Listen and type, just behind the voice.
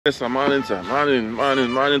Yes, sir, morning, sir.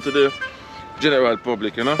 Morning to the general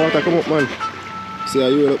public, you know. Water, come up, man. See how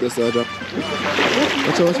you up there, sir, Jack.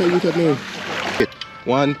 What's your YouTube name?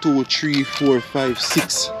 1, 2, 3, 4, 5,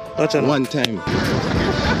 6. One time.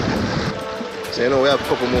 So you know we have a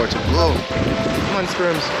couple more to go. Come on,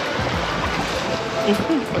 sperms.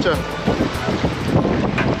 Watch out.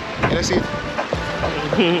 Can I see it?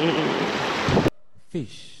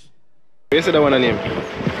 Fish. You say that one name?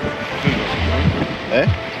 Eh?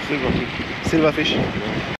 Silverfish. Silverfish.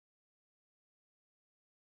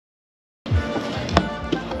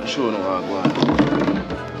 Sure, no, go on.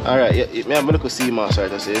 Alright, yeah, me have a look at sea moss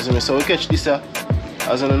right say. So we catch this as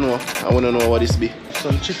I don't know. I wanna know what this be.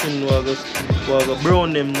 Some chicken go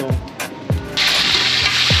brown them now.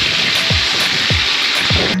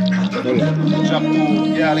 Drop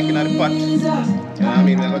 2 garlic in the pot. You know what I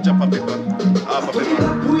mean? We're gonna drop a pepper, half a pepper.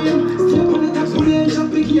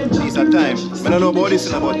 Piece of time. I don't know about this,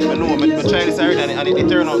 but I know I try this already and it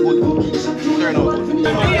turned out good. It turned out good.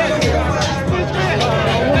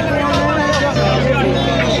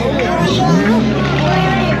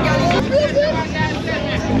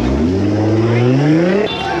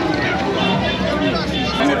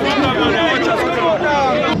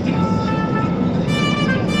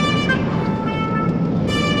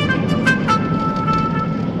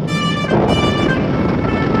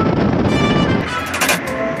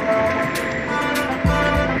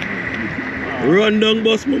 Run down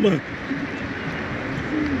bus, mama.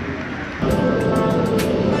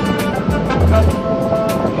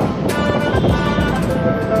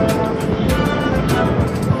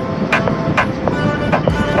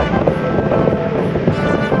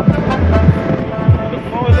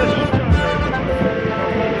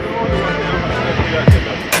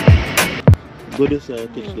 Go this side,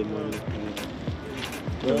 catch them, man.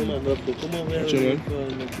 Come over here.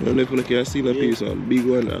 I don't know if you can see the piece, big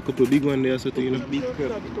one, a couple of big ones there, so you know. Big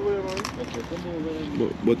crab.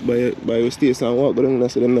 But by your station and walk down,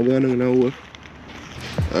 so them not going down now.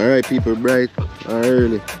 Alright, people, bright and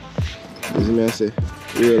early. As me I say,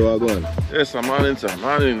 real walk on. Yes, sir, morning, sir.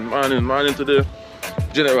 Morning to the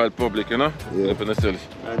general public, you know. Yeah. Up in the city.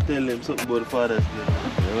 I tell them something about the Father's Day.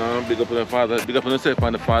 You know, big up on the fathers, big up on yourself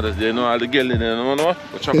on the Father's Day, you know, all the girls in there, you know,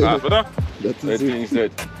 we chuck off, you know. That's That thing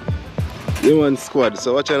said. You want squad,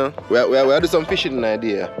 so watch out now. We do some fishing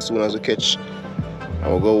idea. As soon as we catch, I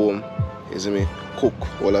will go home, you see me, cook,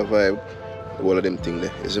 all the vibe, all of them things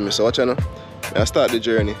there, you see me. So watch out now. I start the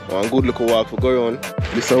journey. One good little walk for go around.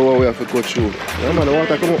 This is what we have to go through. Yeah man, the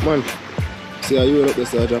water come up, man. See how you up there,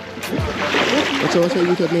 sir, Jack. What's your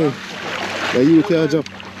YouTube name? The youth here, Jack.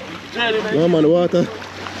 Yeah man, the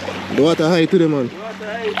water high to them, man.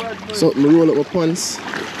 So me roll up my pants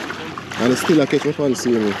and it's still I catch my pants,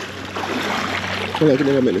 see me. I feel like it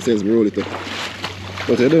never make the sense, me roll it up.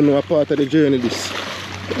 But I don't know what part of the journey this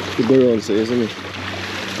to go around, so you see me.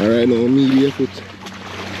 Alright now, me barefoot.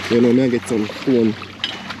 So you know, me I get some stone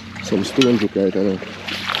hook right now.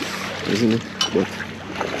 You see me? But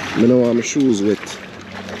I don't want my shoes wet.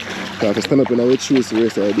 Because if I stand up in a wet shoes the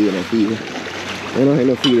rest of the day and I feel, I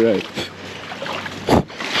don't feel right.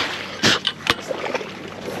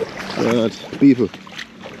 Right, people,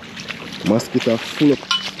 mosquito full up.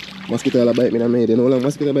 Mosquito all bite me in my head. You know how long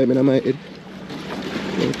mosquito bite me in my head?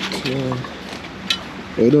 But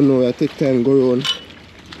I don't know, I take time go around.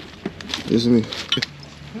 You see me?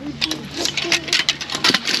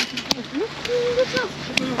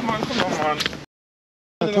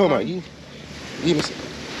 Come on, give me some.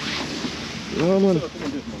 No, man.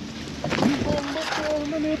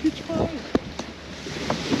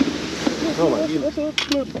 Come on, give me.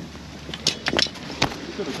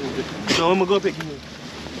 So I'm gonna go pick him up.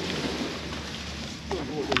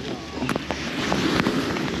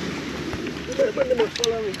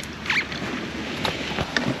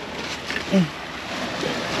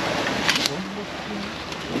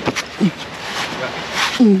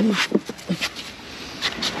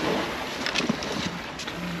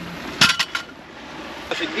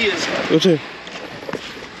 What's it?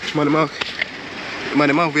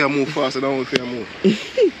 Man, we are move faster than we feel move.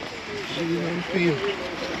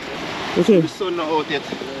 What's it? The sun not out yet.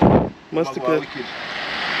 Masticat.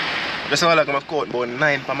 That's all I got my coat, about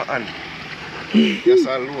 9 for my hand. That's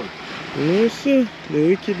all alone. No, sir. The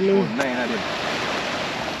wicked now. About 9 of them.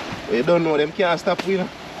 But you don't know, them can't stop we, you know.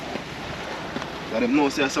 So them know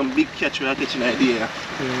say some big catch we are catching idea.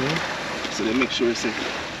 So they make sure say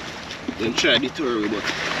they try to deter we, but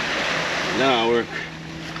nah work.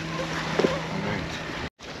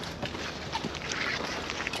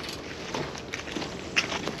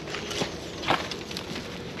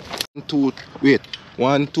 Alright. Wait.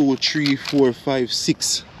 1, 2, 3, 4, 5,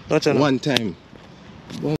 6. Watch out. One time.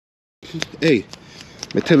 Hey,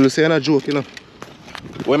 me tell you say I'm not joke, you know.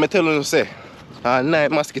 When me tell you say,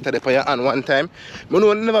 night mosquito there for your hand one time, you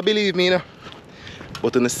know, never believe me, you know.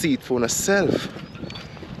 But on the seat for yourself,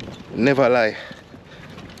 never lie.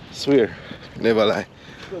 Swear, never lie.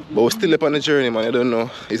 But we're still up on the journey, man. I don't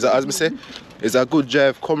know. It's a, as me say, it's a good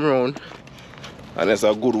drive come round, and it's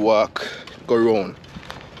a good walk go round.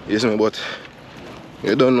 You see me? But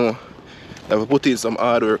you don't know. I've put in some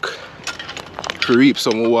hard work to reap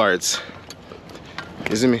some rewards.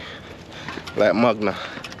 You see me? Like Magna.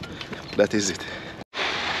 That is it.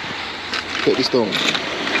 Take this down.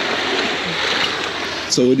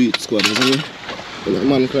 So we do it, squad, you see me? When a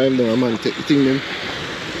man climb down, a man take the thing then.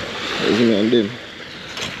 You see me? And then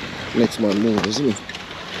next man move, you see me?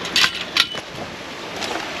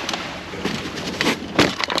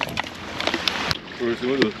 First thing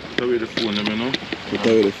we do, take away the phone, you know? Take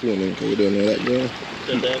away the phone, because we don't know that girl.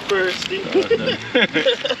 The first thing. First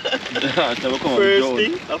First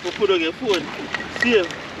thing, I have to put on your phone. See,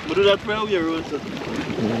 we do that for our road, sir.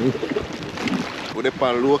 We're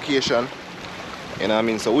on location, you know what I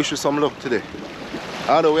mean? So wish you some luck today.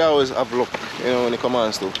 Although we always have luck, you know, when it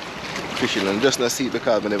comes to fishing, and just not see it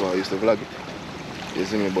because we never used to vlog it. You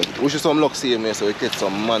see me? But wish you some luck seeing me so we catch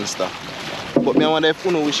some monster. But me I wonder if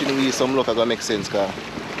you know wishing we some luck, I gonna make sense, because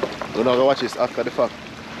we're not gonna watch this after the fact.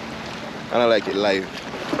 And I like it live.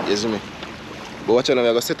 You see me? But watch out now,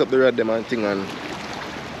 we're gonna set up the rod them and thing and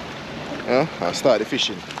start the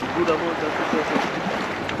fishing. Good amount of fish.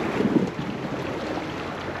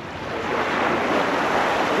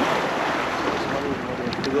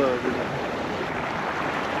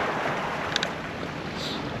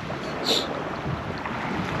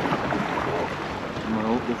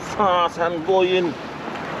 Fast and going. No,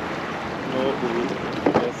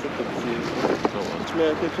 that's it. May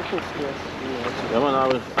I take a post, Yeah, man,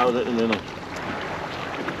 always you know.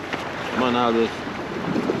 Man, always.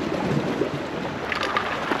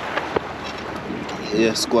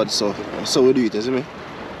 Yeah, squad, so we do it, you see me?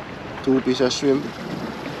 2 pieces of shrimp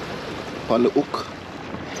on the hook,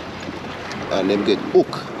 and them get hook.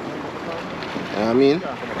 You know what I mean?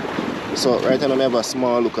 So right now I have a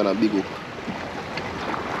small hook and a big hook.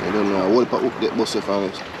 I don't know, a whole hook get busted from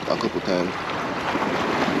it a couple times.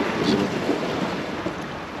 You see me?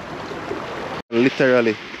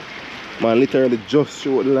 Literally just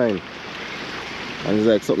short the line. And it's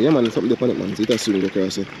like something, yeah man, something up on it, man. So it has swing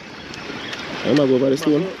across it. I'm gonna go over the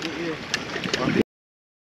stone.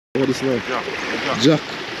 Over this now. Jack.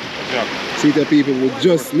 See the people would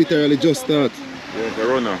just literally just start. Yeah, the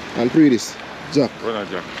runner. And pre this. Jack. Runner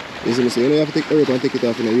Jack. You see me? So you know you have to take the rope and take it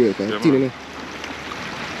off in a year. Yeah, thin, you know?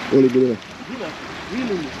 Only good enough.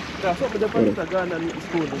 Really? That's what the pants are gone and it's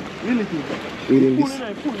cold. Really cool. Reading this.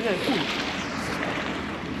 Cool, yeah, cool.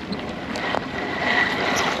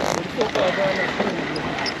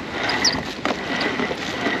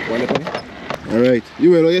 Alright. You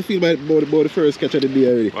will, how you feel about the first catch of the day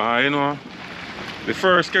already? You know, the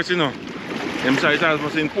first catch, you know, them size is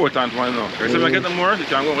most important one, you know. Because if I get them more, you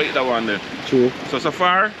can go and eat that one there. True. So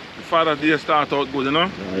far, the Father's Day start out good, you know.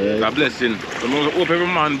 It's a blessing. So I hope every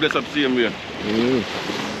man bless up same way.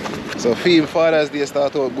 So for Father's Day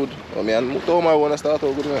start out good. I mean, Tomorrow want to start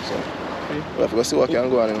out good now, so. But if you go see what can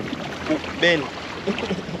go on. Ben.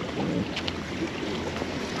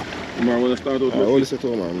 Tomorrow want to start out good. I only say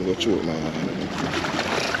tomorrow, I'm going to throw it, man.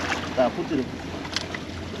 Put it.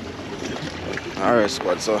 Alright,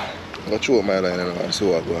 squad, so I'm going to throw my line and see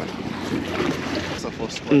what goes on. That's the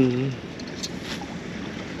first squad.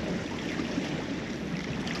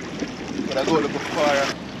 But I go look for fire.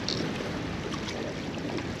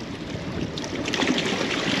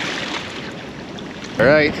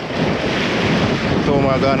 Alright.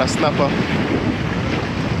 Toma got a snapper.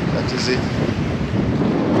 That is it.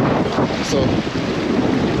 So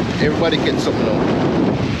everybody gets something now.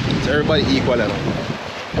 So everybody equal now.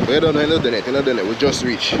 But you don't know, you're not done it, we just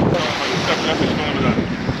reach.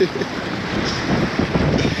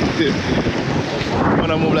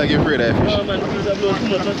 Wanna move like you're afraid of fish? No man, because I blow too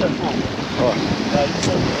much water. Oh.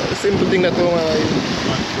 The simple thing that Toma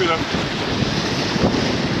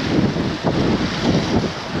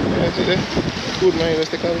good man, let's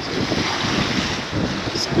take out.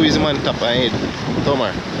 Squeeze the man top and head.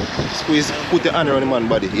 Tomar. Squeeze, put your hand around the man's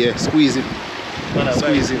body. Yeah, squeeze it. Man,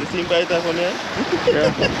 Squeeze it. You think by that one here?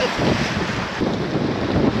 Yeah.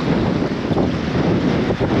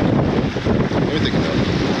 Let me take it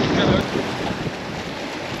out.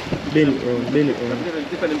 Bend it round.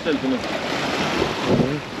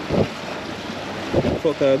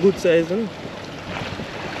 Fuck a good size, huh?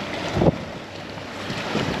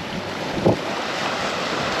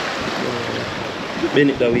 Bend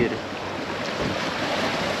it that way there.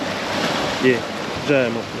 Yeah, dry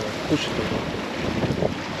him up now. Push it up.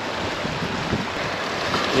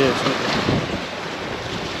 Yeah,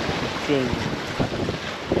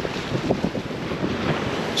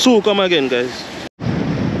 so come again, guys.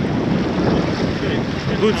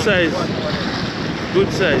 Good size.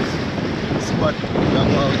 Good size. Squad, that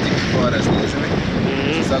one we take for others, isn't it?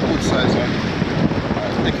 It's a good size one.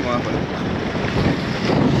 Alright, take him off of it.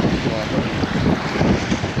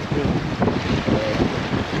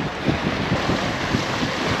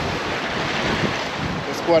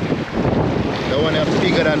 The squad, the one that's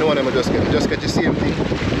bigger than the one I just get the same thing.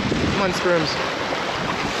 Man sperms.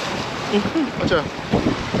 Watch out.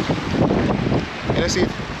 Can I see it?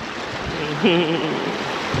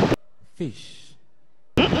 Fish.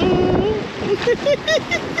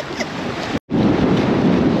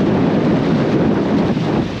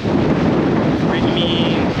 Bring me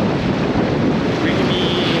in. Bring me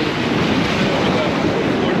in.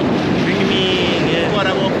 Bring me in, yeah. What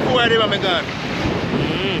about 4 of them, my God?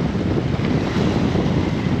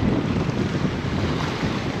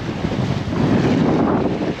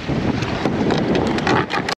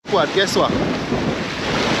 What? Guess what?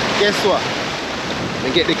 Guess what? I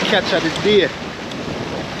get the catch of the day.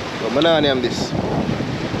 So I'm gonna name this.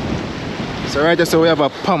 So right here, so we have a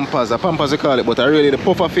pampas we call it, but I really the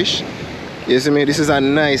puffer fish. You see me? This is a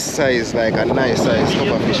nice size, like a nice size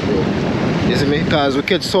puffer fish, bro. You see me? Because we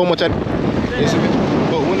catch so much at, you see me?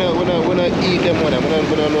 But when I eat them one, I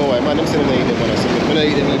don't know why. Man, I'm saying I eat them one, so I don't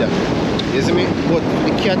eat them either. You see me? But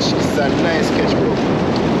the catch is a nice catch, bro.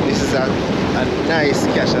 This is a nice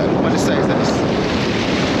catch. Look at the size of this.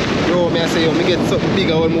 Bro, me I say, yo, me get something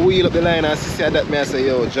bigger when I wheel up the line and see that, me I say,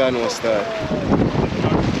 yo, John was star.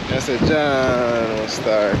 I say, John was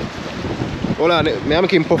star. Hold on, me I'm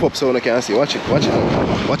making puff up so I can see. Watch it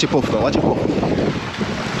now. Watch it puff now, watch it puff.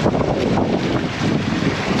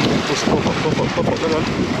 Just puff up, come on.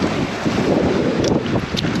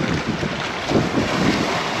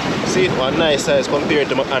 See it, one nice size compared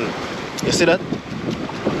to my hand. You see that?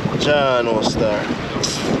 John was star.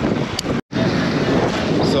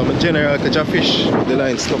 So I'm a general catch a fish, the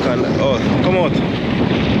line stuck on that. Oh, come out.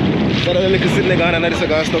 So the little sitting there and this is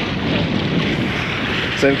going stuck.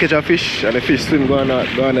 So I catch a fish and the fish swim go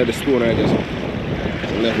under the stone right there. So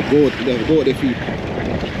we have to go with the feet.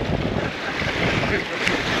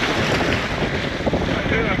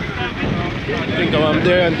 I think I'm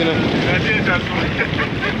there and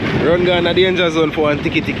run down the danger zone for one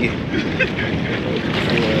tiki.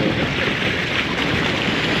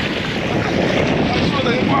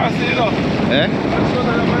 Eh?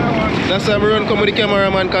 That's why I run come with the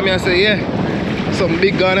cameraman come here and say, yeah, something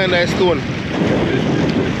big gone on that stone.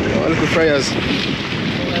 Oh, look at fryers.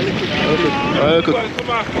 Oh,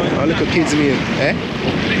 look at kids meal. Eh?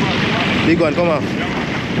 Big one, come on.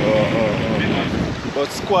 Oh.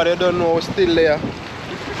 But squad, you don't know, we're still there.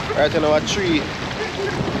 Right now, a tree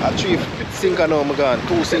sinker now, I'm gone.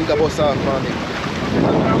 2 sinker bus off on me.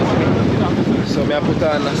 So I put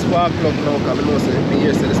on a spark plug now because I know me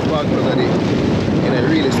here say the spark plug are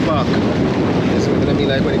really spark. That's what I mean,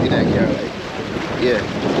 like when it did I care, like. Yeah.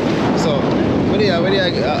 So when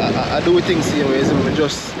I do things here, you see me, I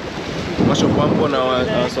just mash up one bun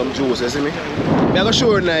and some juice, you see me? I go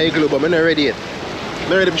show you in the igloo, but I'm not ready yet. I'm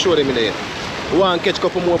not ready to show them in there. We want to catch a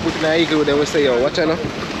couple more put in the igloo, then we say, yo, watch out now.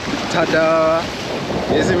 Ta-da!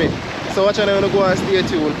 You see me? So watch out now, go and stay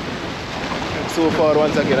tuned. So far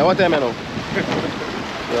once again. What time now?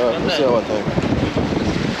 Yeah, let's see what time.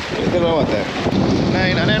 Tell me what time.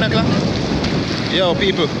 9 o'clock? Yo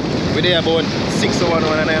people, we're there about 6 or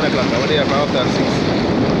 9 o'clock. We're there for after 6.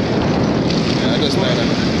 Yeah, just 9 o'clock.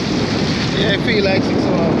 Yeah, I feel like 6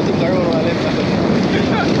 or 1. I think around 11 o'clock.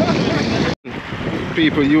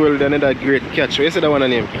 People, you will do another great catch. What you say that one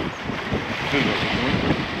name?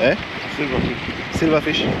 Silverfish. Eh? Silverfish.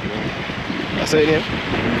 Silverfish? That's your name?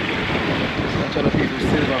 I'm trying to feed you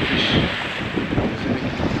silverfish.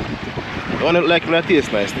 The one that like that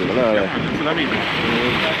taste nice too, no? Yeah, man, full of meat.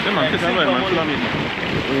 Yeah, man, this is well, man, full of meat,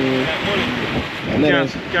 man.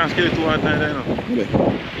 Can't scale it too hard now, you know. Really?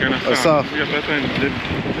 Oh, soft? Yeah, that's fine.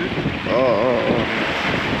 Oh.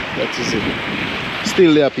 That is it.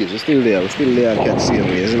 Still there, people, still there catch same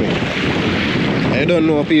way, isn't it? I don't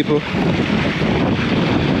know, people.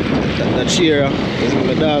 That cheer, is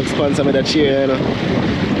my dog sponsor me that cheer, you know.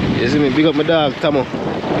 You see me, big up my dog, Tamo.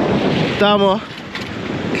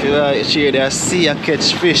 You cheer there, see I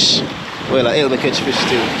catch fish. Well, I help me catch fish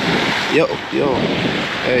too. Yo.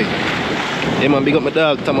 Hey. Yeah man, big up my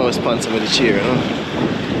dog, Tamo sponsor me the cheer, you know.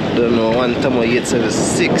 I don't know, one Tamo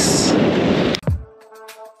 876.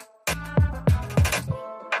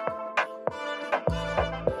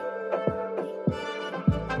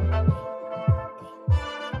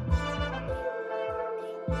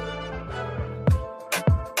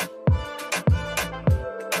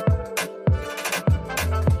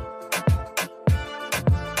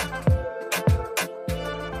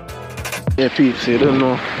 Yeah, peeps, you don't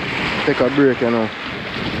know. Take a break, you know.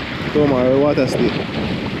 Come on, water stay.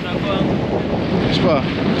 Which part?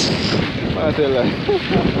 I tell you. No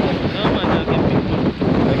man,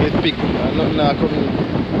 I get picked. I'm not now coming.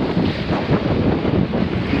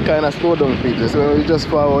 It kind of slow down, people. So when we just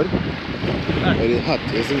forward, it's hot,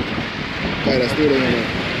 you see? Kind of slow down now.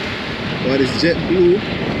 But it's jet blue.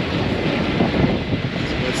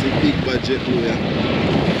 That's the big bad jet blue, yeah.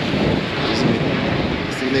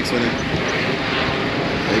 See the next one, yeah.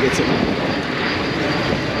 I get something.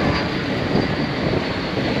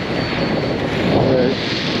 Alright,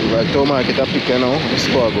 we're at Town Market a pick now. Let's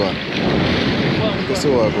go on. Let's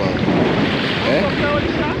go on. Eh?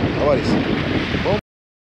 What is this?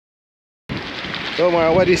 Town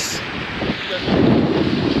Market, what is this?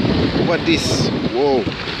 What this? Whoa.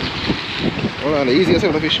 Hold on, the easiest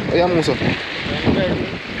of the fish. Oh, yeah, Musa.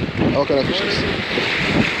 What kind of fish is?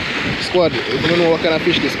 Squad, if you don't know what kind of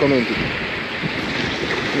fish this, comment it.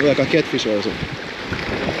 It's like a catfish or something.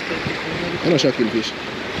 I know shark fish.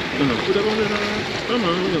 I'm not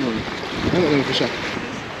going for shark.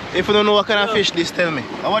 If you don't know what kind of fish this, tell me.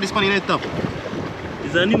 What is funny in the top?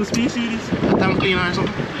 Is that a new species? A tongue cleaner or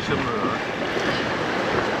something?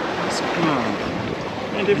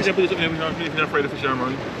 And if you put this up here, if you're afraid of fish,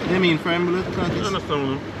 man. You mean frying bullet? I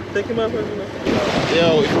understand. Take him out. Yo,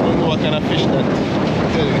 if you don't know what kind of fish that,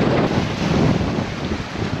 tell me.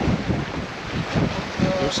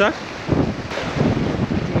 Shark?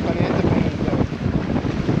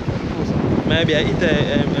 Maybe I eat a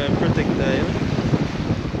protector, you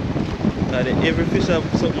know? Every fish have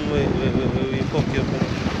something where we fuck you up.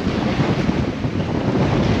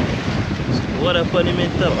 What a funny man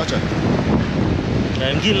top. Watch out.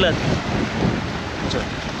 I'm gillat. Watch out.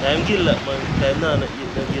 I'm gillat, man. I'm not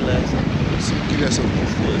eat the gillat. Gill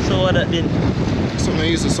something. So what that then? Something I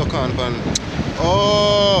used to suck on pan.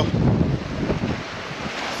 Oh!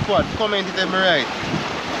 Squad, comment it me right.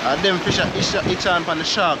 And them fish itch on pan the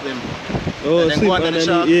shark them. Oh, and then go under the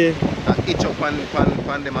shark, yeah. and itch up pan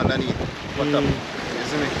them underneath. What up? You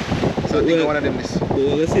see me? So I think one of them this. But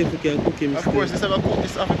let's see if we can cook him. Of course, this have a cook,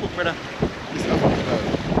 this have a cook, brother. This have a cook, brother.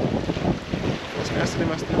 What's me asking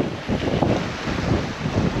him, still?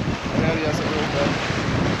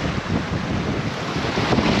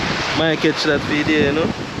 Might catch that video, you know?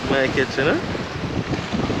 Might catch, you know?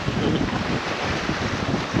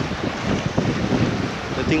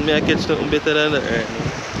 I think I catch something better than that right now.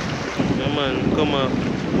 Yeah, man, come on.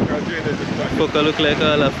 Fuck, I look like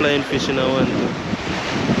all a flying fish in a one.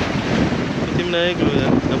 Put him in the igloo,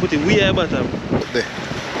 yeah. And put it way at bottom. There.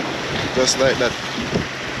 Just like that.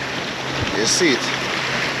 You see it?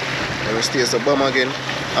 And we stay the bomb again.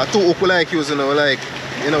 I two who like using like,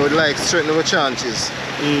 you know, like straighten our chances.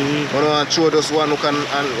 I don't want to show just one who can,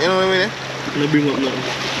 and you know what I mean? No bring up nothing.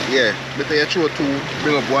 Yeah, better you show two,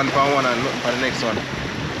 bring up one for one and nothing for the next one.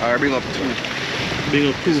 Or bring up two. Bring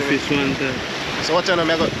up two fish one time. So what you know,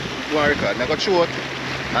 I got one record. I got short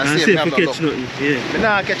and see if I catch nothing. Yeah. I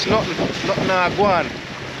nah catch nothing. Nothing nah go on.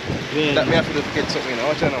 Yeah. That me have to do to catch something, you know.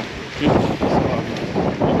 What you know?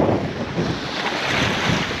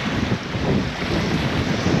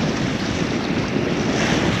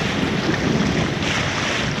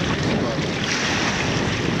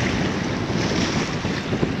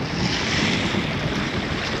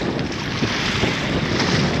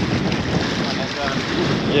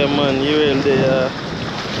 Yeah, man, you will there.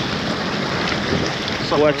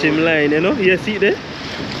 Watch him line, you know? You see there?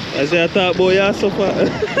 As I talk about your suffer.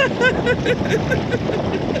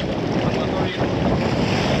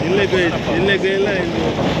 You leg line, bro. You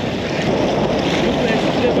play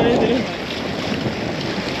clever, isn't it?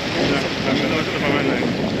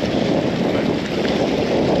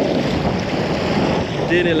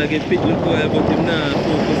 Jenny like a pit look boy, but him now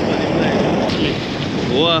focus on him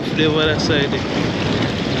line. Waff the other side.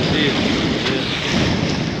 See it? Yeah.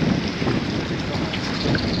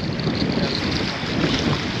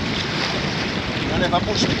 And if I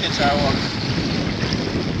push the catch, I walk.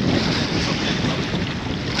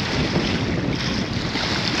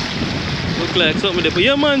 Look like something there. But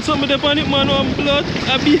yeah, man, something there on it, man. I'm blood.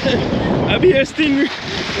 I be a stingray.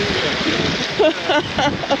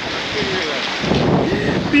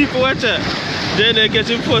 People watch it. Then they catch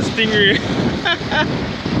him first stingray.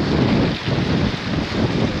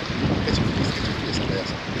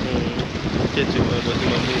 Catch him, but he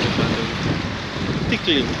might move up and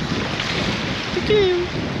tickle him. Tickle him.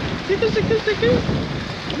 Tickle him.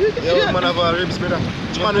 Yeah, man have a ribs, brother.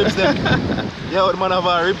 Which man ribs them? Yeah, man have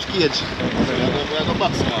a ribs cage. I go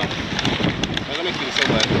back, man. I'm gonna make you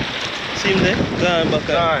somewhere. See him there? Go back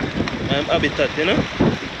at habitat, you know?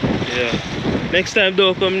 Yeah. Next time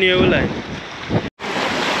don't come near our line.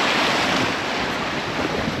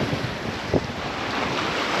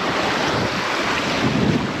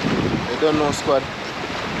 don't know, squad.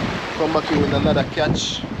 Come back here with another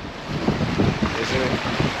catch. You see me?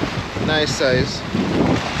 Nice size.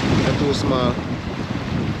 Not too small.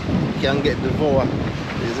 Can get devour.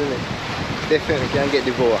 You see me? Definitely can get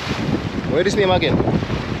devour. What is this name again?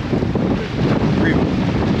 Grip.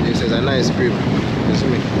 This is a nice grip. You see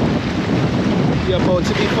me? We're about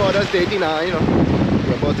to be Father's Day dinner, you know.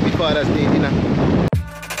 We're about to be Father's Day dinner.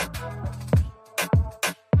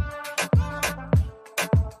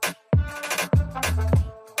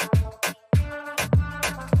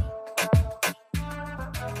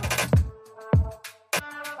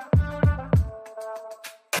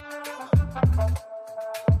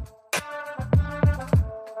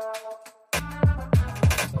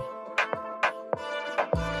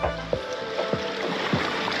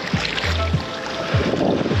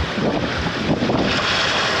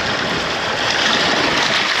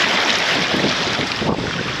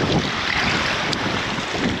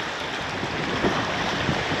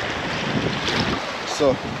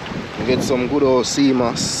 So, you get some good old sea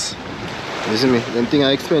moss. You see me? Them things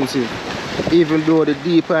are expensive. Even though the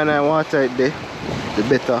deeper and I water it there, the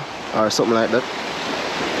better, or something like that.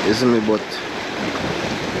 You see me? But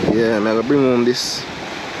yeah, I'm gonna bring home this,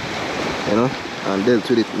 you know, and dealt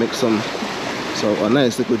with it, make some a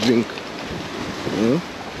nice little drink. You know?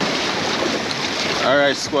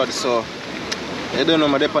 Alright, squad, so you don't know,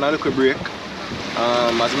 I'm on a little break.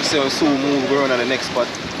 As I say, I'm soon move around on the next spot.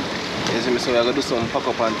 You see me, so I'm gonna do some pack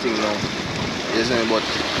up and thing now. You see me, but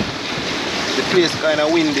the place kinda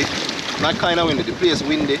windy. Not kinda windy, the place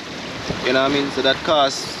windy. You know what I mean? So that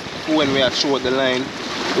cause when we are short the line,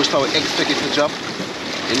 which how we expect it to drop,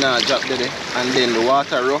 it not drop there. And then the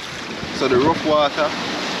water rough. So the rough water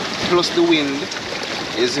plus the wind,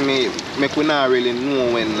 you see me, make we not really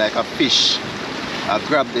know when like a fish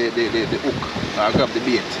grab the hook or grab the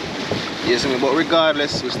bait. You see me, but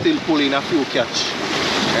regardless, we still pulling a few catch.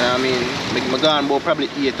 You know what I mean? Make my gone about probably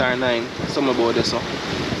 8 or 9, some about this. So.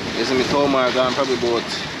 You see me, Tomar gone probably about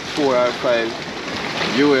 4 or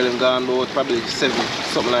 5. You will gone about probably 7,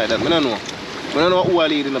 something like that. I don't know. I don't know who are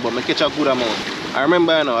leading, but I catch a good amount. I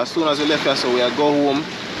remember, you know, as soon as we left here, so we go home,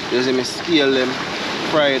 you see me, scale them,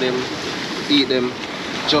 fry them, eat them,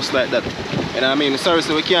 just like that. You know what I mean?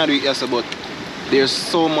 Seriously, we can't do it yes, but there's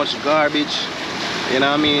so much garbage. You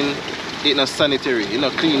know what I mean? It's not sanitary, it's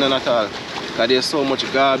not clean at all. Because there's so much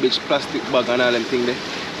garbage, plastic bag and all them things there.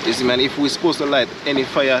 You see, man, if we're supposed to light any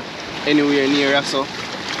fire anywhere near us, so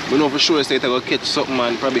we know for sure it's going to catch something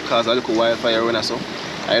and probably cause a little wildfire run or so.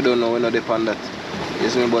 I don't know, we know depend on that. You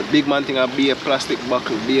see me, but big man thing be a plastic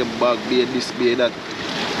buckle, be a bag, be a this, be a that.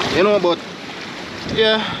 You know, but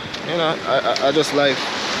yeah, you know, I just life.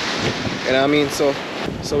 You know what I mean? So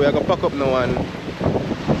we are going to pack up now and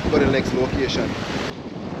go to the next location.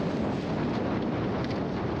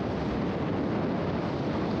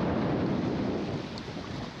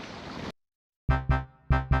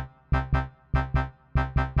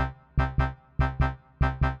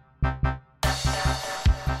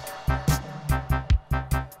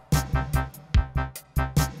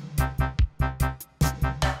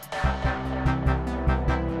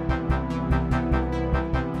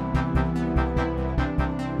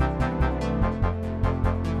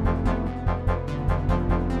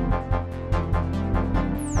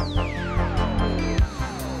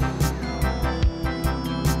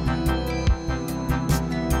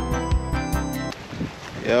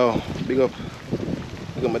 Yo, big up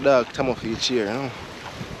my dog Tamo for each year, you know.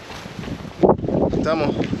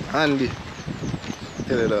 Tamo, Andy,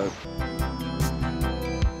 tell the dog.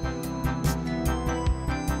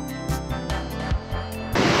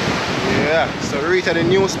 Yeah, so we reach at the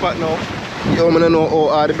new spot now. Yo, I don't know how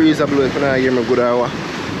all the breeze are blowing if you not hear me good or what.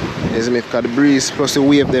 You see me, because the breeze plus the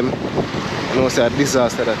wave them, you know, it's a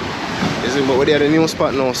disaster that. You see me, but we're at the new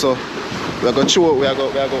spot now, so we're gonna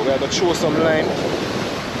throw some line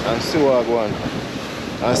and see what I go on.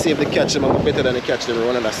 And see if they catch them and better than they catch them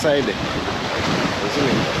run on the side there. You see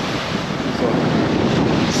me? So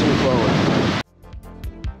see me forward.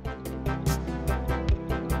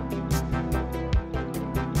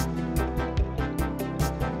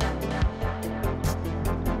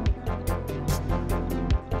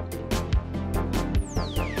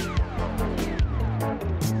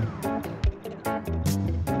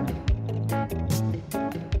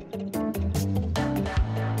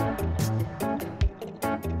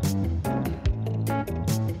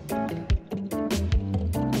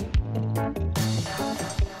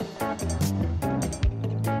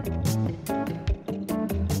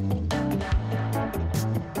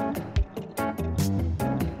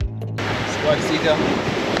 What see there?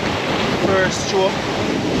 First stroke,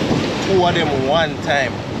 2 of them one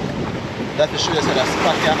time. That to show you that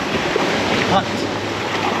spot here hot.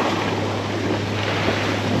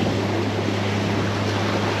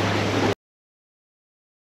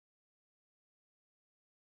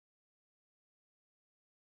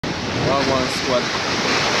 One squad.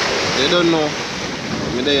 They don't know.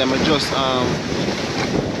 Me there, I'm just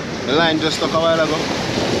the line just stuck a while ago.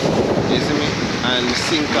 You see me? And the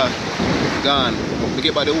sinker gone. We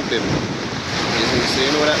get by the hoop them. You see me? So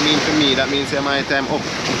you know what that means for me? That means my time up.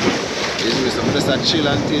 You see me? So I'm just a chill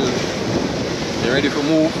until you're ready for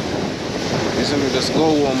move. You see me? Just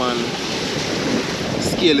go home and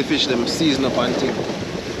scale the fish, them season up and thing.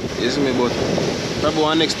 You see me? But probably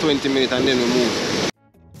one next 20 minutes and then we move.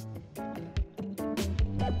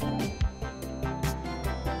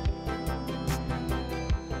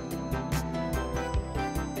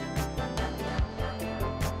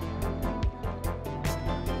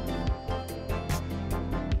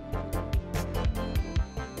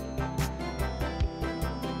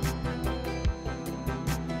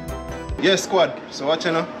 Yes, squad. So watch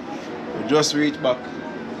you know. We just reach back.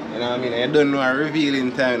 You know what I mean? I don't know a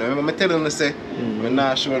revealing time. Remember I tell them to say I'm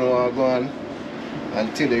not sure what I'm going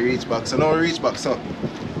until they reach back. So now we reach back, so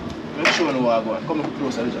I'm showing you what I'm going. Come up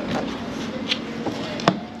closer, John.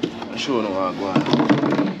 I'm showing you what I'm going.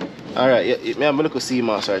 Alright, yeah, me have a little sea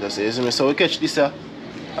moss right to say. So we catch this as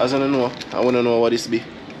I don't know. I wanna know what this be.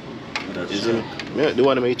 That's the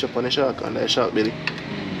one that may eat up on the shark and the shark belly.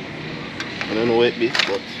 I don't know what it be,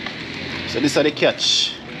 but so this is the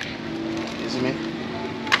catch. You see me?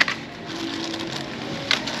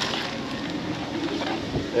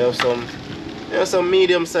 They have some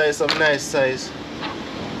medium size, some nice size.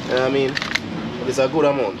 You know what I mean? But it's a good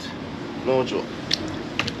amount. No joke.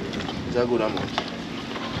 It's a good amount.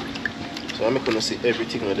 So I'm gonna see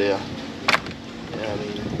everything over there. You know what I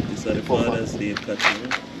mean? These are the Father's Day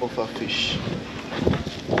catching. Puffer fish.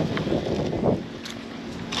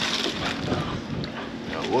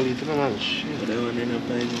 What you think, man? Shit. But I want to know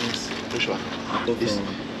this. Which one? This. I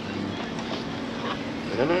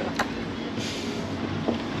don't know.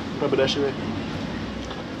 Probably that shit.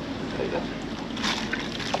 Like that.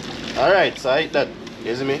 Alright, so I eat that.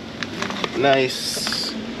 You see me?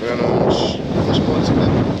 Nice. I don't know how much pounds is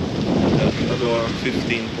that? That's around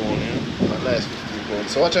 15 pounds, yeah? A nice 15 pounds.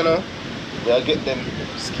 So watch you now. We'll get them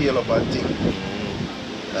scale up and thing.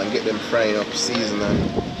 And get them frying up, season and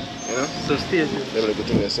you know? So stay tuned. They're good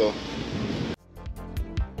thing there, so.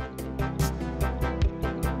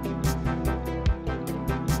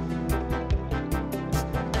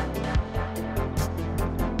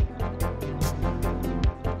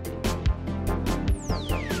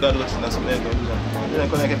 God looks in some egg. You're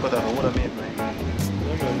gonna get cut off of what I made, right?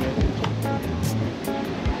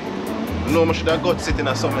 You know, I should have got sitting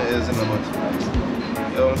at somewhere else in the but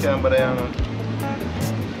you don't care about that, man.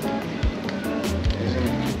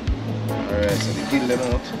 Alright, so they gill them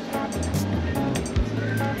out.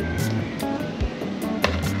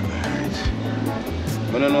 Alright.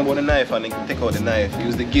 I don't know about the knife and take out the knife.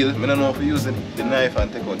 Use the gill. I don't know if you use the knife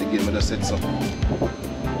and take out the gill. I just said so. You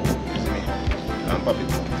see me? And pop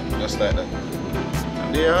it out. Just like that.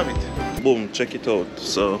 And there you have it. Boom, check it out.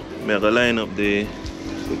 So, I'm going to line up the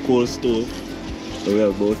coal stove. So we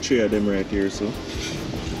have about 3 of them right here. So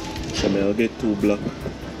I'll get 2 black.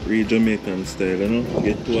 Real Jamaican style, you know.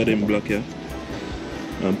 Get 2 of them black here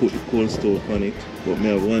and put the coal stove on it. But I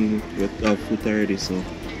have one with half foot already, so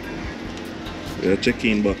we are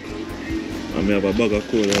checking back. And I have a bag of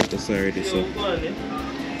coal after already, so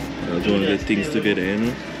I'll go and get things together, you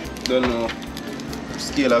know. Don't know.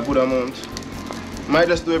 Scale a good amount. Might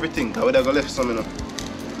just do everything, because I go left some, you know.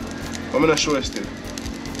 But I'm not sure still.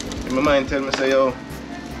 In my mind tell me say, yo,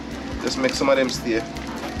 just make some of them stay.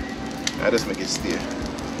 I just make it stay.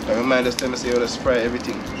 And my mind just tell me say, yo, just fry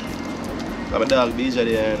everything. I'm a dog, BJ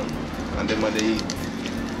there, you know. And then when they eat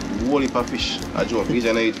whole heap of fish. I joke, BJ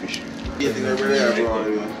don't eat fish. You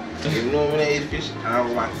know when I eat fish, I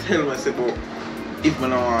want to tell myself about if I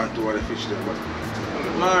don't want to the fish there, but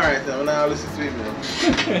I'm alright, I'm not listen to it, man.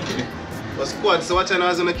 But squad, so watch you know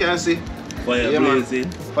as you can see. Fire blazing.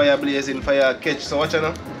 Fire blazing, fire catch. So watch you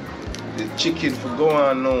know. The chicken for go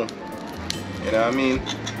on now. You know what I mean?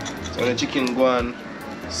 So when the chicken go on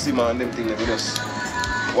simmer and them things, we just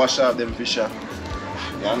wash off them fish. You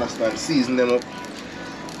understand? Season them up.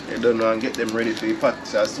 You don't know and get them ready for the pot.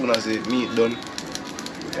 So as soon as the meat done,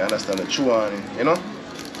 you understand the chew on it, you know?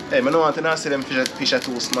 Hey, I don't want to say them fish are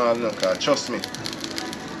too small, you know, cause trust me.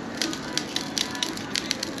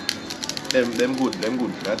 Them good,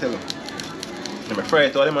 I tell you. Them fry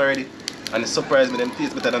it all them already. And it surprised me, them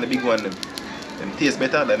taste better than the big one them. Them taste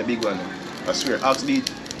better than the big one them. I swear, ask beach.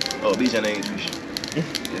 Oh, beach and I eat fish. Yeah.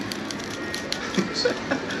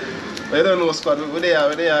 But you don't know, squad. We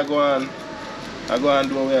there go on. I go and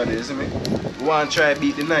do what we are doing, see me? We want to try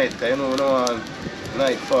beat the night, because you know we don't want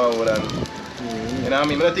night forward and you know what I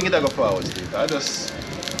mean? I don't think it'll go forward, Steve. I just,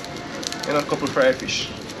 you know, a couple fried fish.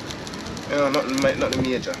 You know, nothing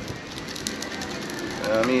major. You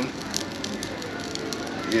know what I mean?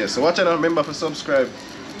 Yeah, so watch out, remember to subscribe.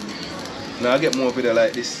 Now I get more video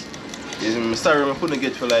like this. I'm sorry I couldn't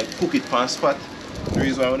get for like cook it pan spot. The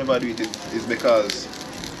reason why I never do it is because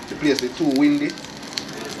the place is too windy.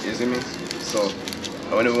 You see me? So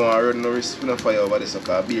I whenever want to run no risk for no fire over this, so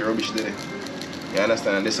I'll be rubbish there. You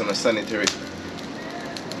understand? And this is not sanitary.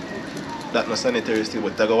 That's not sanitary still,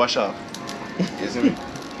 but I go wash off. You see me?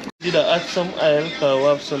 Did I add some oil because we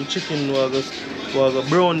have some chicken we go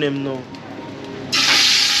brown them now.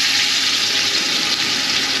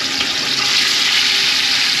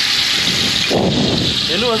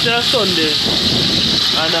 You know it's a Sunday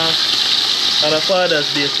and a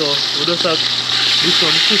Father's Day, so we just have to do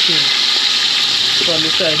some cooking from the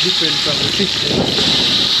side different from the fish.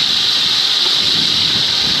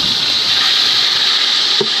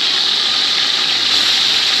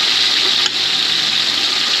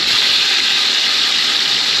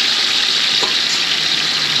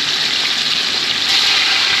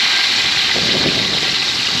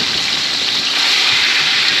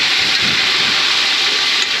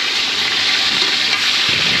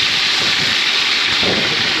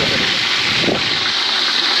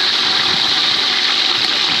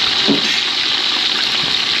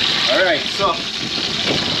 Alright, so I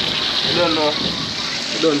don't know,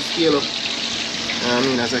 I don't scale up. I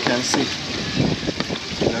mean, as I can see,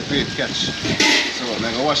 it's a great catch. So I'm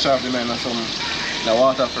going to wash off the line of the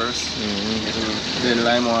water first, then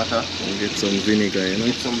lime water. And get some vinegar, you know?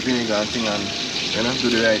 Get some vinegar and thing and you know, do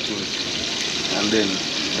the right thing. And then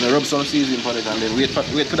you know, rub some seasoning for it and then wait for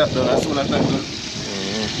that done. As soon as that's done,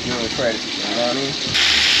 you know, fry it. You know what I mean?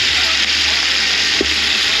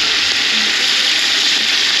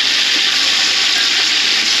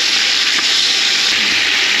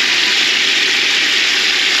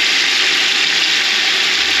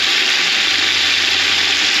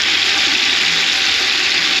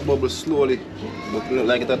 Bubble slowly, but not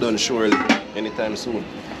like it's done surely anytime soon.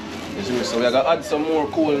 You see me? So we are gonna add some more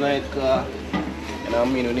coal night, cause you know what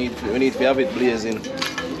I mean, we need to have it blazing. It's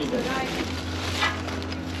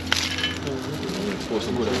supposed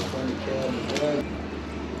to go there.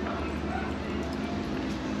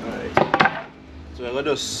 Alright. So we're gonna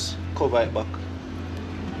just cover it back.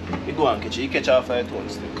 You go and catch it, you catch half it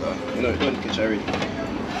once, cause you know you don't catch already.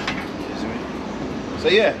 You see me? So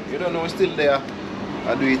yeah, you don't know it's still there.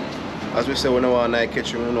 I do it, as we say, when I want to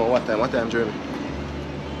catch you, we know what time, Jeremy?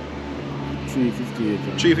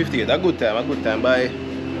 3:58. 3:58, a good time. By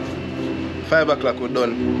 5 o'clock we're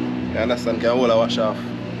done. You understand, can all wash off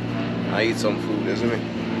and eat some food, you see me?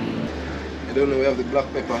 You don't know, we have the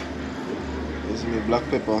black pepper. You see me, black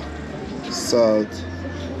pepper, salt,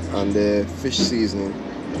 and the fish seasoning.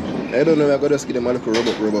 I don't know, we're going to just give them a little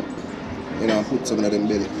rub up. You know, and put some in them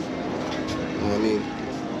belly. You know what I mean?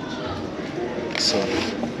 So,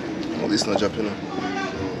 all this not drop, you know.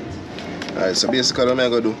 Alright, so basically what I'm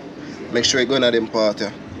going to do, make sure you go in them part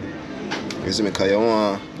here. You see me, because you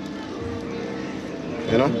want,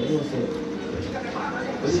 you know?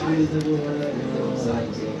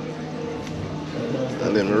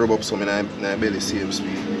 And then rub up some in my belly, same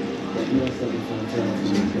speed.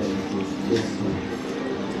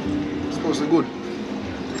 It's supposed to be good.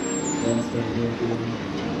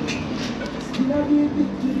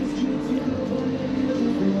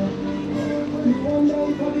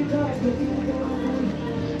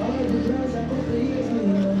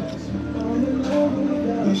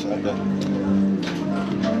 Just like that.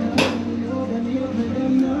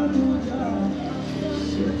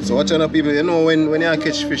 So watch out people, you know when you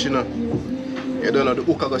catch fish, you know, you don't know the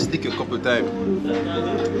hook are going to stick you a couple of times.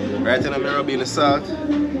 Right now I'm rubbing the salt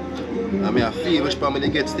and I feel which part I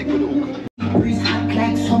get stick with the hook.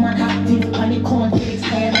 Like summer active on the context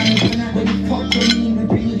style and gonna when you fuck with me, we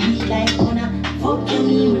bring it heat like gonna fuck with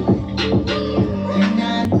me. And I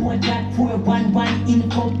go that 411 in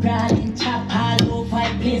cup brand in chop all over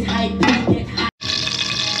place high pay get high.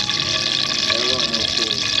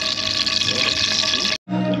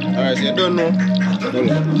 Alright, so you don't know.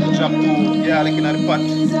 Drop 2 garlic in the pot. You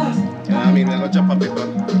know what I mean? We're gonna chop a pepper,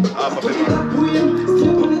 half a pepper.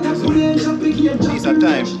 These are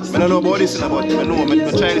time. I don't know about this, but I know I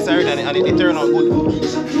try this already and it turned out good. It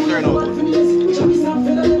turned out good. So, I'm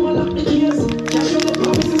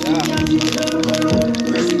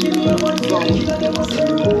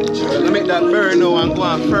gonna make that burn now and go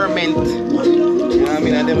and ferment. You know what I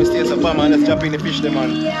mean? and then we stay some palm and let's jump in the fish them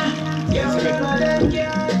man.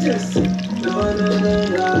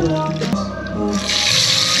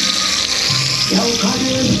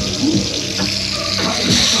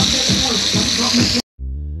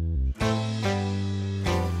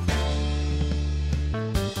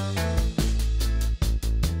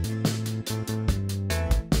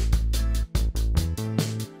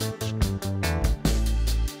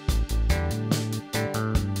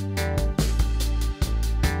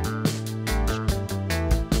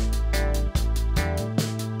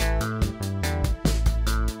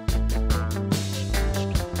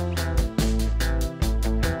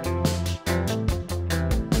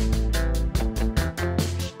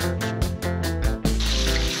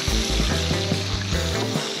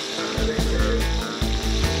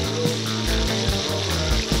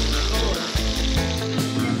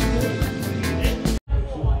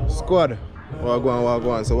 Squad,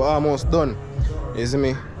 wagwan. So we're almost done. You see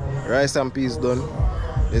me? Rice and peas done.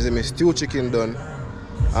 You see me? Stew chicken done.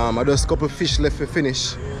 I just couple fish left to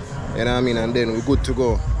finish. You know what I mean? And then we're good to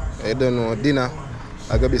go. I don't know, dinner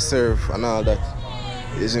I gotta be served and all that.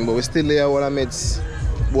 You see me? But we still there while I mates.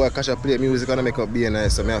 Boy catch a play music and I make up be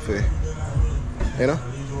nice. So I have to, you know?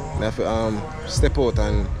 I have to step out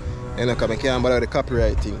and you know, cause I can't bother with the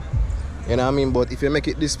copyright thing. You know what I mean? But if you make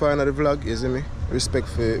it this far in the vlog, you see me? Respect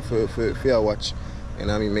for your watch. You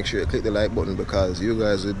know what I mean? Make sure you click the like button because you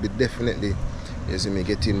guys will be definitely, you see me,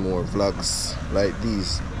 getting more vlogs like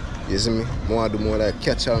these. You see me? More do more like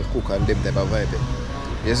catch and cook and them type of vibe.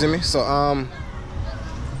 You see me? So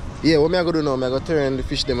yeah, what I'm gonna do now, I'm gonna turn the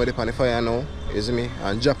fish them up on the fire now. You see me?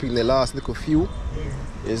 And drop in the last little few.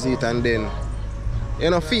 You see it, and then you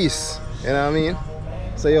know, feast. You know what I mean?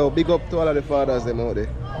 So yo, big up to all of the fathers them out there.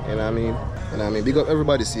 You know what I mean? You know what I mean? Big up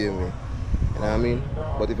everybody seeing me. You know what I mean?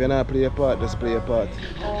 But if you're not play your part, just play your part.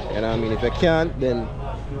 You know what I mean? If you can't, then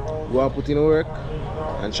go and put in work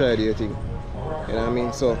and try to do your thing. You know what I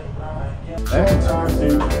mean? So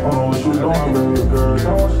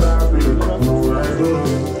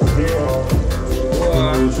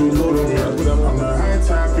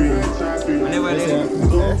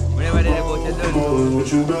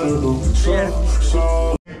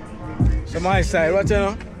so my side, what you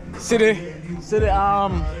know? See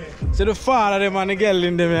the father them and the girl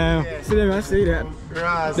in them, yeah. See them, I see that.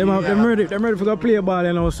 Them ready for go play ball,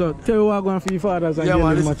 you know. So tell you what going for your fathers and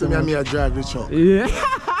girls in the match. Me a drive the truck. Yeah.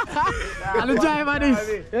 And the driver this.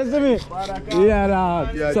 You see me? Yeah,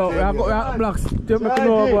 dog. Yeah, so we have blocks. Take me to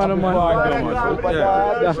know about the man.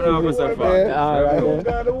 Yeah.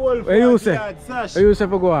 Where you say? Where you say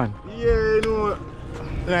for go on? Yeah, you know.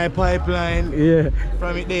 Like pipeline, yeah.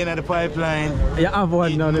 From it there in the pipeline. You have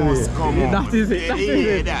one now, that is it. That is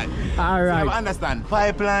it. That. Alright. So understand?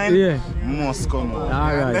 Pipeline, yeah, must come on.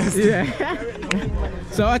 Alright. Yeah.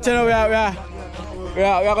 So actually we are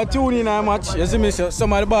going to tune in a match. You see me, so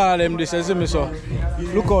some of the ball them this, you see me, so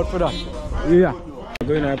look out for that. Yeah. I'm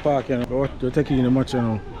going to the park, you know. We're taking in the match, you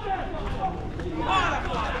know.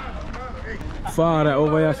 Father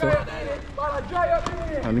over here, so.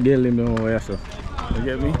 And the girl in the over here, so. You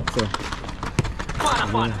get me? So.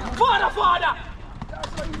 Father!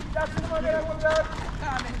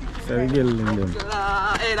 So we get in them.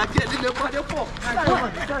 Hey, that kid in the body fuck.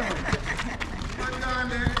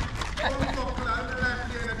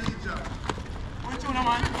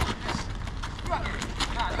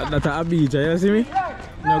 That's a beach, you see me?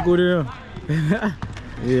 No good enough.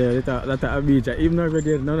 Yeah, that's a beach. Even though we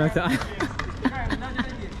get none of that.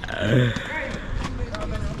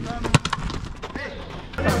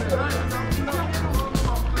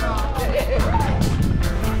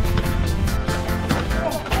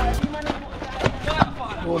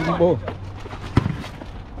 Oh.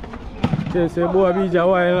 Say boy, we just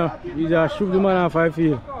wild now. We just shoot the man off 5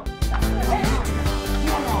 feet. Ooh.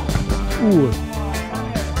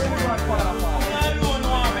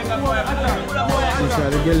 This is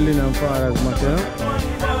the girl in and fathers match, you know?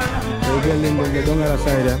 The girl in the down other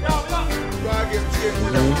side, yeah?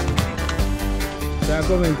 So I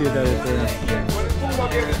commentator this, yeah?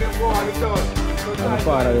 And the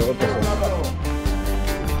father, the opposite.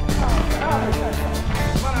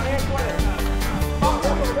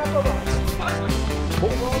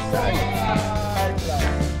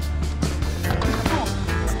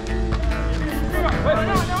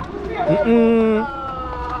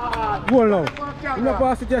 Go on now. You not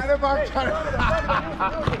pass it yet.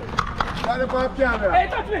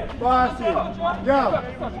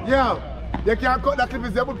 Yo. You can't cut that clip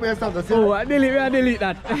is able to play something. Oh, I delete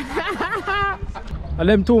that. And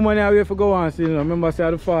them two money away for go on, see, you know. Remember, say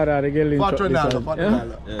the father of the girl in Fat Ronaldo.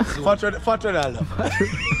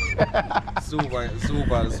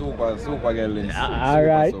 Super girl in.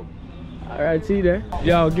 Alright. Alright, see there.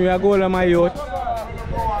 Yo, give me a goal on my yacht.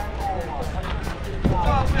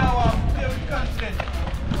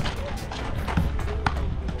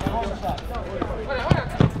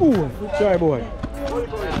 Ooh, sorry boy.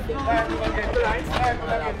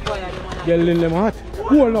 Girl in them hot.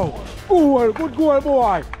 Goal now. Goal, good goal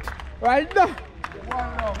boy. Right there.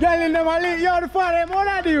 Girl in them a lead. Yo, the father, what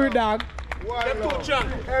I do with dog?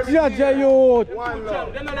 Judge youth. One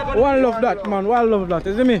love that man, one love that,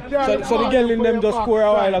 is it me? So the girl in them just score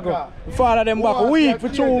a while ago. The father them back a week for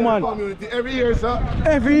 2 man. Every year, sir.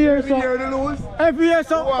 Every year, sir. Every year they lose. Every year,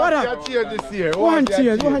 sir. What One up? change this year. One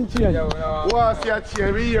change. One change.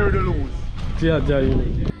 Every year they lose. Judge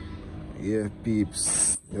youth. Yeah,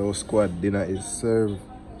 peeps. Your squad dinner is served.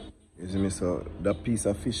 You see me? So that piece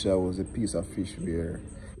of fish was a piece of fish where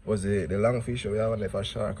was the long fish we have if a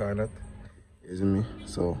shark or not. You see me?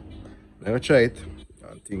 So let me try it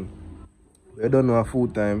and think. We don't know our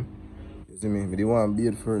food time. You see me? We didn't want to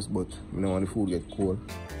beat first, but we don't want the food to get cold.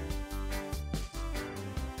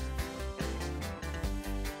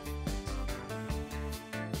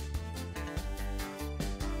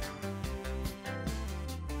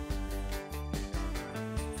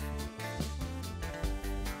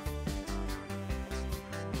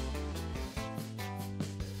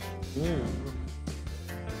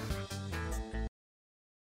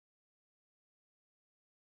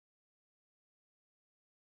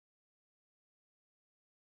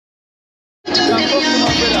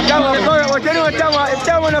 If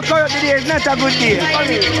someone will corrupt today, it's not a good day.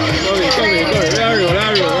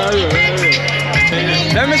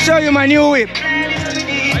 Let me show you my new whip. As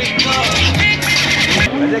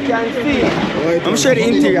you can see, I'm sure the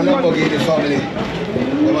interior.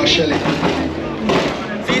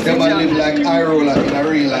 They live like I roll in a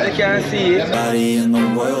real life. You can see it. Everybody in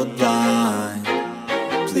the world blind.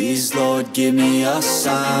 Please, Lord, give me a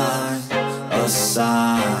sign, a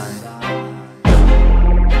sign.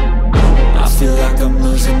 I feel like I'm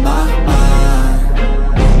losing my mind.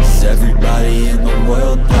 Is everybody in the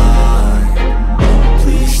world blind?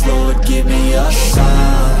 Please, Lord, give me a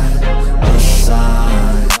sign, a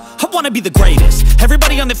sign. I wanna be the greatest.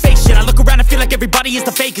 Everybody on the fake shit. I look around and feel like everybody is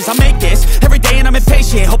the fakest. I make this every day and I'm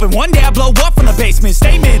impatient, hoping one day I blow up from the basement.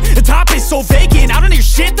 Statement, the top is so vacant. I don't hear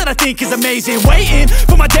shit that I think is amazing. Waiting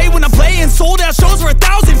for my day when I'm playing sold out shows for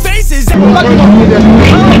 1,000 faces.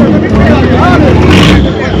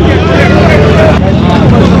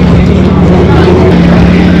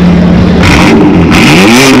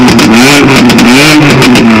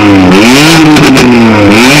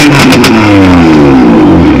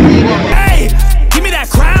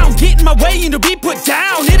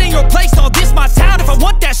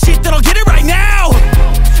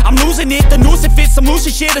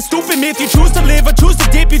 Shit, a stupid myth. You choose to live or choose to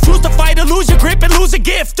dip. You choose to fight or lose your grip and lose a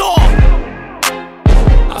gift. Oh,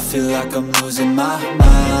 I feel like I'm losing my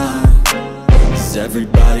mind. Is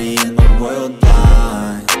everybody in the world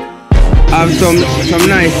blind? I have some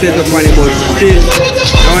nice setup on it, but still,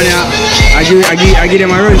 I give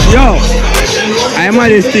them a run. Yo, I'm at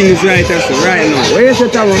this thing is right now. Where is the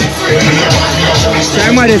tower?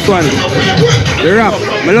 I'm at this one. The rap.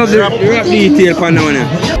 I love the rap detail for now.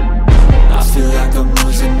 I feel like I'm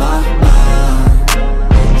losing my mind.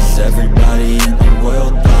 Is everybody in the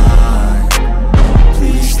world blind?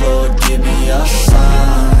 Please, Lord, give me a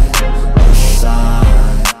sign, a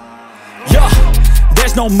sign. yeah.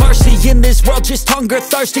 There's no mercy in this world, just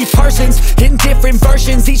hunger-thirsty persons in different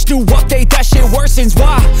versions. Each new update, that shit worsens.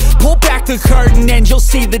 Why? Pull back the curtain and you'll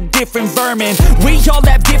see the different vermin. We all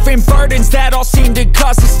have different burdens that all seem to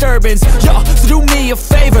cause disturbance. Yo, so do me a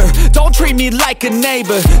favor, don't treat me like a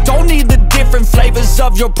neighbor. Don't need the different flavors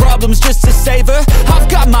of your problems just to savor. I've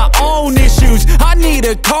got my own issues, I need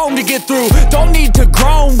a comb to get through. Don't need to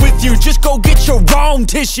groan with you, just go get your own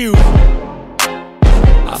tissue.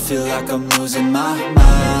 I feel like I'm losing my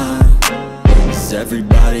mind. Is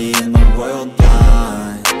everybody in the world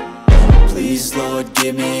blind? Please, Lord,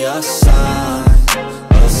 give me a sign,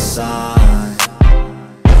 a sign.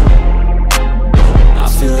 I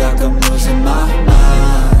feel like I'm losing my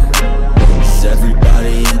mind. Is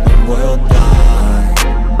everybody in the world blind?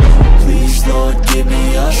 Please, Lord, give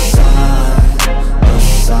me a sign, a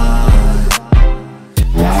sign.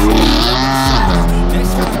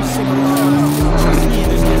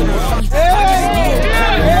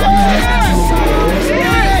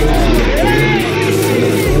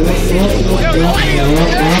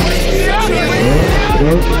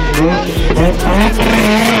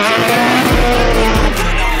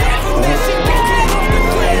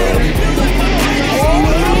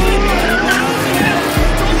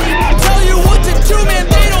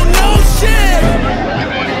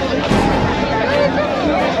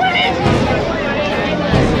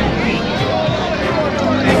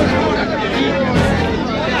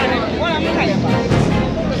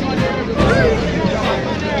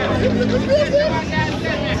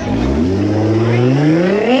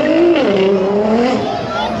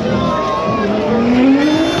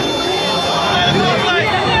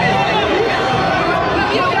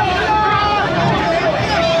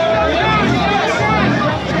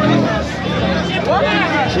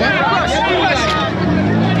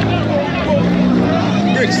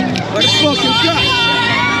 fucking guy.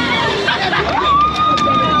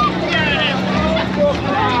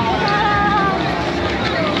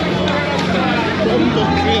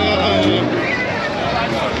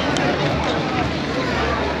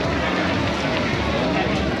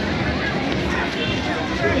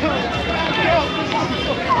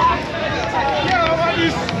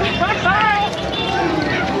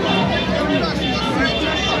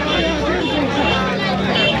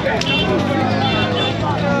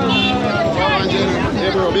 Hey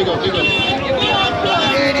bro, big up, big up.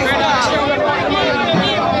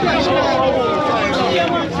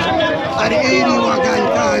 At the 80 wagon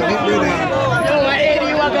time, big brother. No,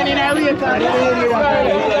 80 wagon in a week. 80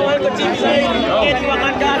 wagon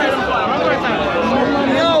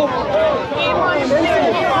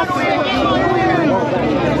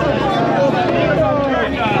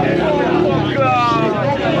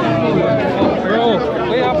Bro,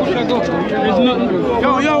 where you push that go? There's nothing.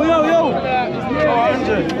 Yo.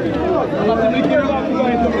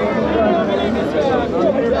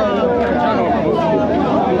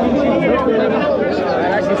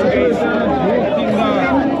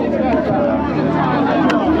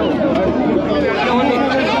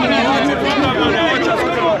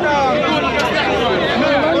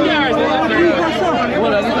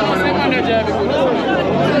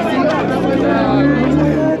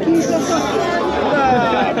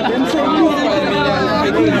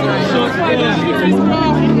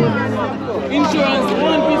 Insurance,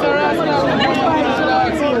 one piece of rascal.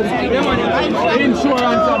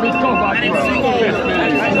 Insurance of it covered.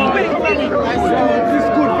 This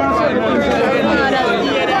good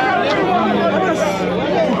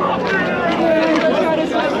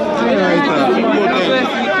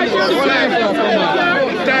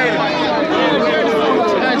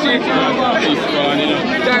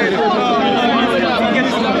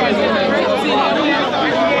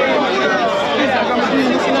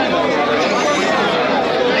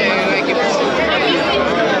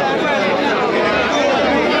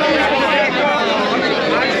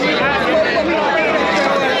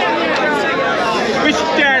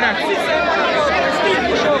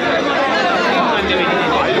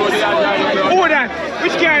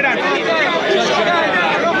Which car that?